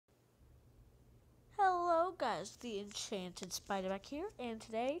guys? The Enchanted Spiderback here, and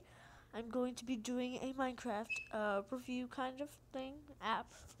today I'm going to be doing a Minecraft review kind of thing, app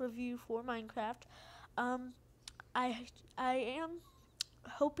review for Minecraft. Um, I am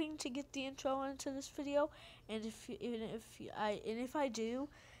hoping to get the intro into this video, and if I do,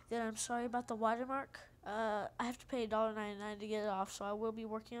 then I'm sorry about the watermark. I have to pay $1.99 to get it off, so I will be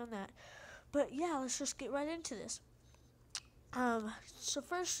working on that. But yeah, let's just get right into this. So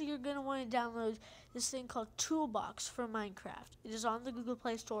first you're going to want to download this thing called Toolbox for Minecraft. It is on the Google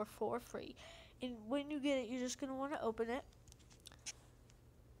Play Store for free. And when you get it, you're just going to want to open it.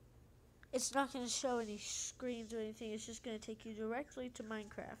 It's not going to show any screens or anything. It's just going to take you directly to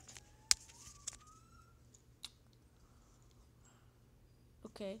Minecraft.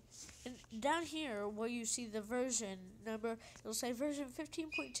 Okay. And down here where you see the version number, it'll say version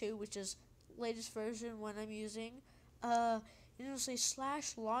 15.2, which is latest version one I'm using. And it'll say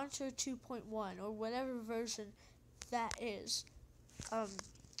 /launcher 2.1 or whatever version that is.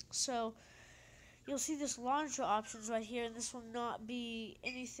 So you'll see this launcher options right here, and this will not be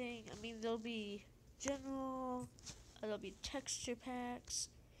anything. I mean, there'll be general, there'll be texture packs.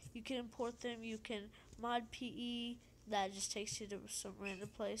 You can import them. You can mod PE. That just takes you to some random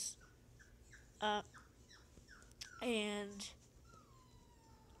place. And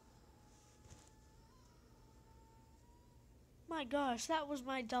my gosh, that was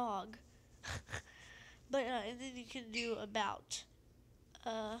my dog. But and then you can do about.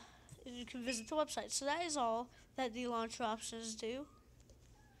 And you can visit the website. So that is all that the launcher options do.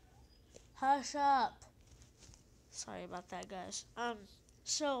 Hush up. Sorry about that, guys.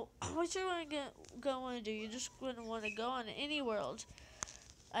 So what you're going to do, you're just going to want to go on any world.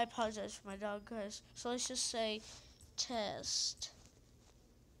 I apologize for my dog, guys. So let's just say test,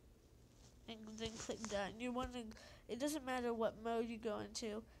 and then click done. You want to. It doesn't matter what mode you go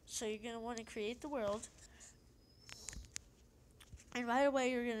into. So you're going to want to create the world. And right away,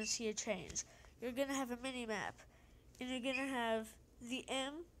 you're going to see a change. You're going to have a mini-map. And you're going to have the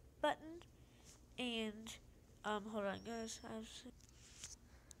M button. And, hold on, guys.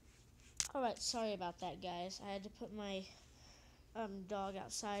 Alright, sorry about that, guys. I had to put my, dog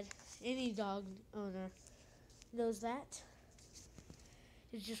outside. Any dog owner knows that.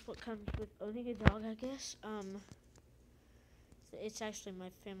 It's just what comes with owning a dog, I guess. It's actually my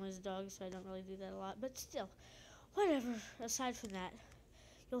family's dog, so I don't really do that a lot. But still. Whatever, aside from that,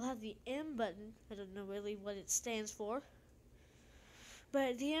 you'll have the M button. I don't know really what it stands for.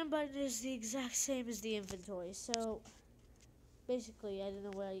 But the M button is the exact same as the inventory. So, basically, I don't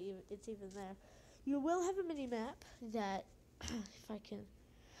know why it's even there. You will have a mini-map that, if I can,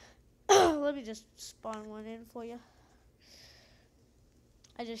 let me just spawn one in for you.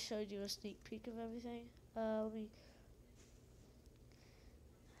 I just showed you a sneak peek of everything. Let me,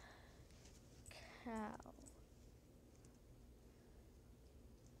 cow.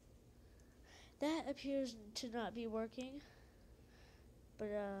 That appears to not be working,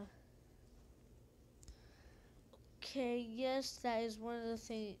 but okay, yes, that is one of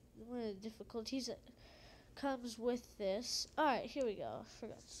the difficulties that comes with this. All right, here we go. I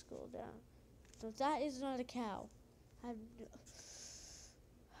forgot to scroll down. So that is not a cow. I've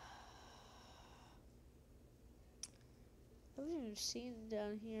even seen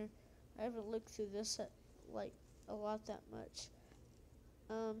down here. I haven't looked through this like a lot that much.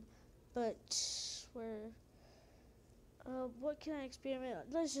 But what can I experiment on?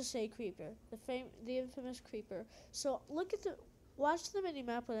 Let's just say creeper, the infamous creeper. So watch the mini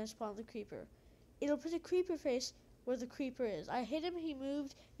map when I spawn the creeper. It'll put a creeper face where the creeper is. I hit him, he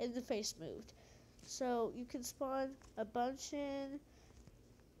moved, and the face moved. So you can spawn a bunch in,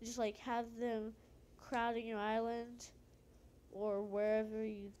 just like have them crowding your island or wherever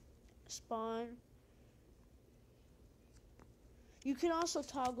you spawn. You can also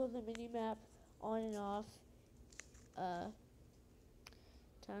toggle the mini-map on and off. Down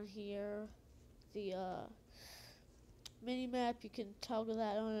here, the mini-map, you can toggle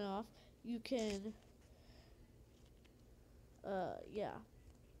that on and off. You can, yeah.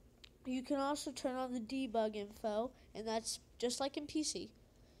 You can also turn on the debug info, and that's just like in PC.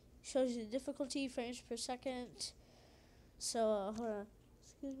 Shows you the difficulty, frames per second. So, hold on.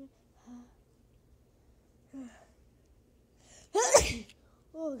 Excuse me.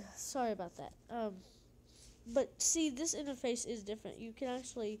 Oh, sorry about that. But see, this interface is different. You can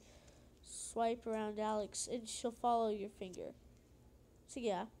actually swipe around Alex, and she'll follow your finger. So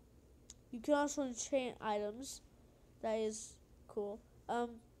yeah, you can also enchant items. That is cool. Now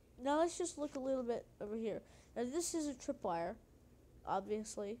let's just look a little bit over here. Now this is a tripwire,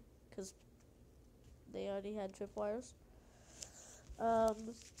 obviously, because they already had tripwires.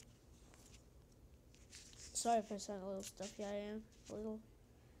 Sorry if I sound a little stuffy. I am a little.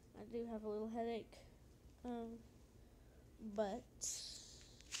 I do have a little headache. But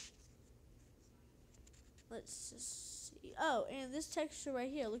let's just see. Oh, and this texture right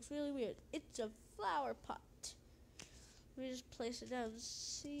here looks really weird. It's a flower pot. Let me just place it down.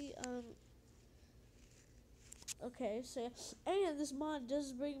 See, okay, so, and this mod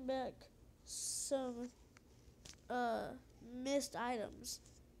does bring back some, missed items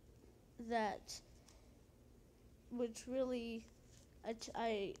that, which really,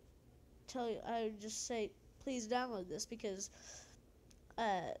 I tell you, I would just say, please download this because,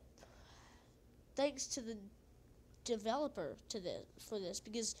 thanks to the developer for this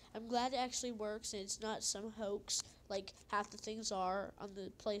because I'm glad it actually works and it's not some hoax like half the things are on the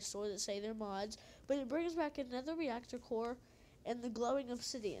Play Store that say they're mods, but it brings back another reactor core and the glowing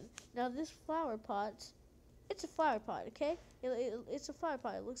obsidian. Now this flower pot, it's a flower pot, okay? It's a flower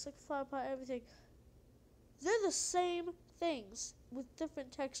pot. It looks like a flower pot, everything. They're the same things with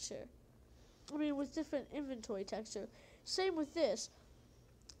different texture. I mean, with different inventory texture. Same with this.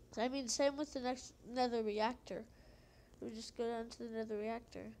 I mean, same with the next nether reactor. We just go down to the nether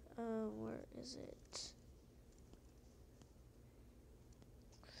reactor. Where is it?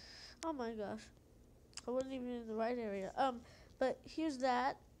 Oh my gosh. I wasn't even in the right area. But here's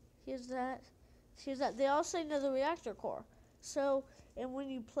that. Here's that. Here's that. They all say nether reactor core. So, and when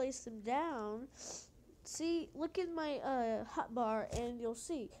you place them down, see, look in my hotbar and you'll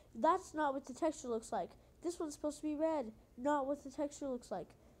see. That's not what the texture looks like. This one's supposed to be red. Not what the texture looks like.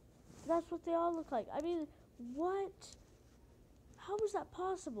 That's what they all look like. I mean, what? How is that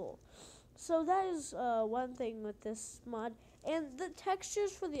possible? So that is one thing with this mod. And the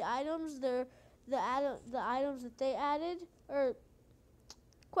textures for the items, the items that they added are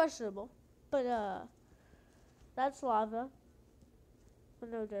questionable. But that's lava.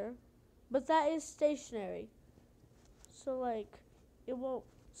 No dirt. But that is stationary. So like it won't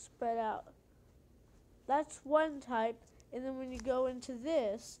spread out. That's one type. And then when you go into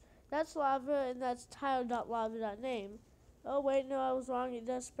this, that's lava and that's tile.lava.name. Oh, wait, no, I was wrong. It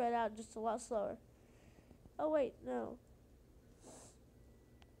does spread out just a lot slower. Oh, wait, no.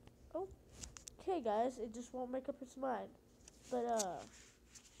 Okay, guys, it just won't make up its mind. But,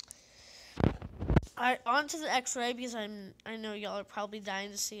 on to the X-ray, because I know y'all are probably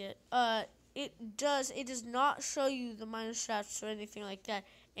dying to see it. It does not show you the miner shafts or anything like that,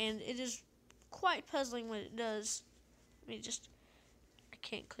 and it is quite puzzling when it does. I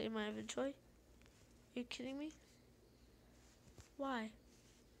can't clear my inventory. Are you kidding me? Why?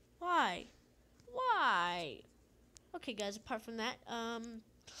 Okay, guys, apart from that,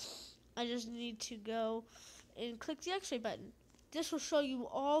 I just need to go and click the X-ray button. This will show you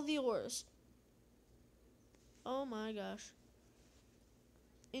all the ores. Oh my gosh.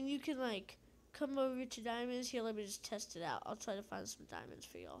 And you can, like, come over to diamonds. Here, let me just test it out. I'll try to find some diamonds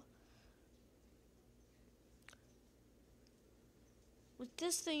for y'all. With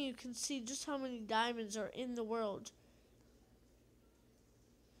this thing, you can see just how many diamonds are in the world.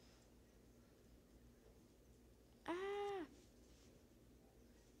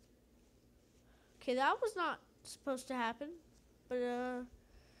 Okay, that was not supposed to happen. But,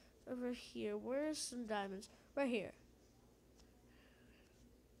 over here, where's some diamonds? Right here.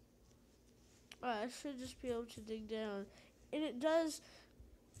 I should just be able to dig down. And it doesn't,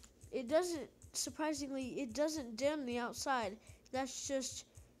 surprisingly, it doesn't dim the outside. That's just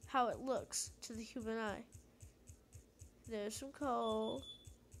how it looks to the human eye. There's some coal.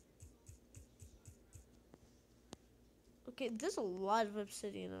 Okay, there's a lot of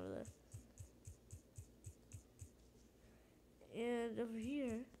obsidian over there. And over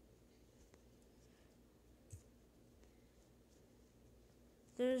here,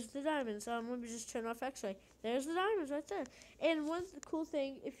 there's the diamonds. Let me just turn off X-ray. There's the diamonds right there. And one cool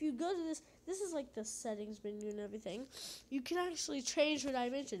thing, if you go to this is like the settings menu and everything. You can actually change the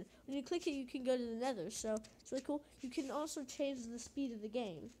dimension. When you click it, you can go to the nether. So it's really cool. You can also change the speed of the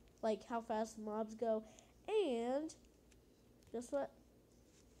game, like how fast the mobs go. And guess what?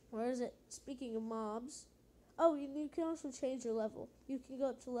 Where is it? Speaking of mobs. Oh, you can also change your level. You can go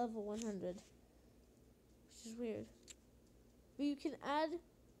up to level 100, which is weird. But you can add...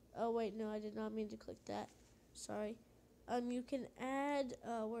 Oh, wait, no, I did not mean to click that. Sorry. You can add...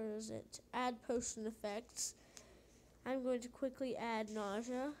 where is it? Add potion effects. I'm going to quickly add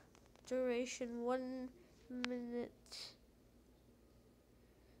nausea. Duration 1 minute.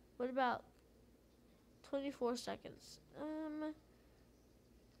 What about 24 seconds?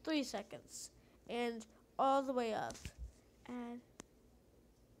 3 seconds. And all the way up. And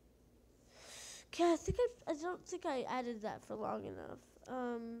okay, I don't think I added that for long enough.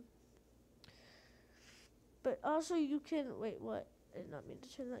 But also you can, wait, what? I did not mean to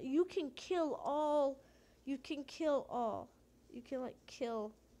turn that. You can kill all. You can kill all. You can like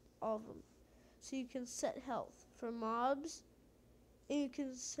kill all of them. So you can set health for mobs, and you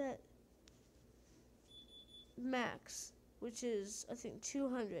can set max, which is I think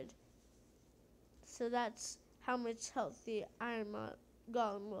 200. So that's how much health the Iron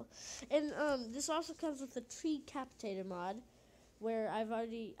Golem will. And this also comes with a tree capitator mod, where I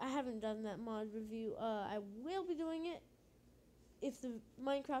haven't done that mod review. I will be doing it if the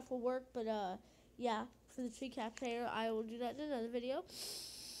Minecraft will work, but yeah, for the tree capitator, I will do that in another video.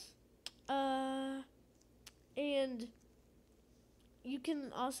 And you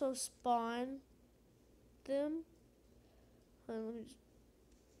can also spawn them. Hold on, let me just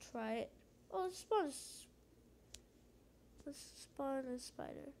try it. Oh, let's spawn a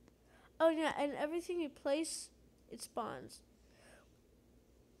spider. Oh yeah, and everything you place, it spawns.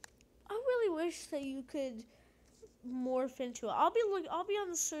 I really wish that you could morph into it. I'll be on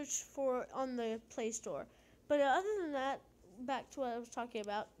the search for on the Play Store. But other than that, back to what I was talking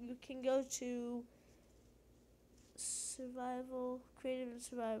about, you can go to survival, creative and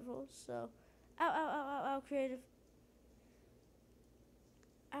survival. So, ow, creative.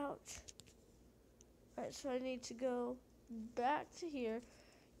 Ouch. Alright, so I need to go back to here,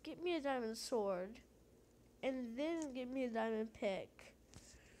 get me a diamond sword, and then get me a diamond pick.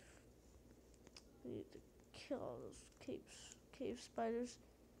 I need to kill all those cave spiders.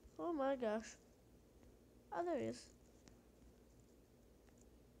 Oh my gosh. Oh, there he is.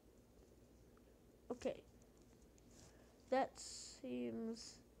 Okay. That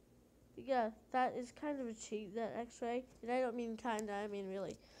seems... Yeah, that is kind of a cheat, that x-ray. And I don't mean kinda, I mean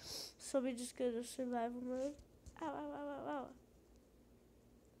really. So we just go to survival mode. Ow.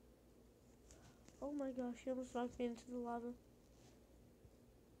 Oh my gosh, he almost knocked me into the lava.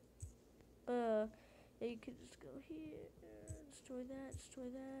 Yeah, you could just go here. Destroy that.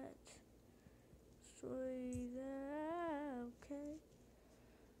 Okay.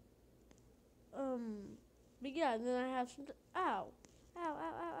 But yeah, and then I have some, ow.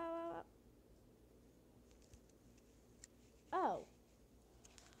 Oh.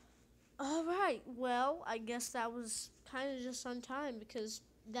 Alright, well, I guess that was kind of just on time because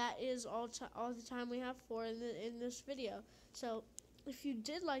that is all the time we have for in this video. So, if you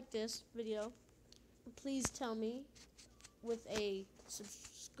did like this video, please tell me with a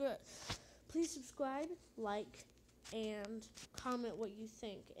subscribe. Please subscribe, like, and comment what you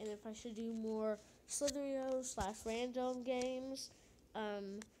think. And if I should do more Slitherio / random games, /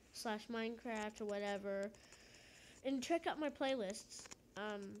 Minecraft or whatever. And check out my playlists.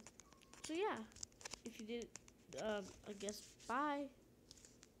 So yeah, if you did, I guess bye.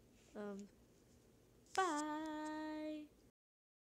 Bye.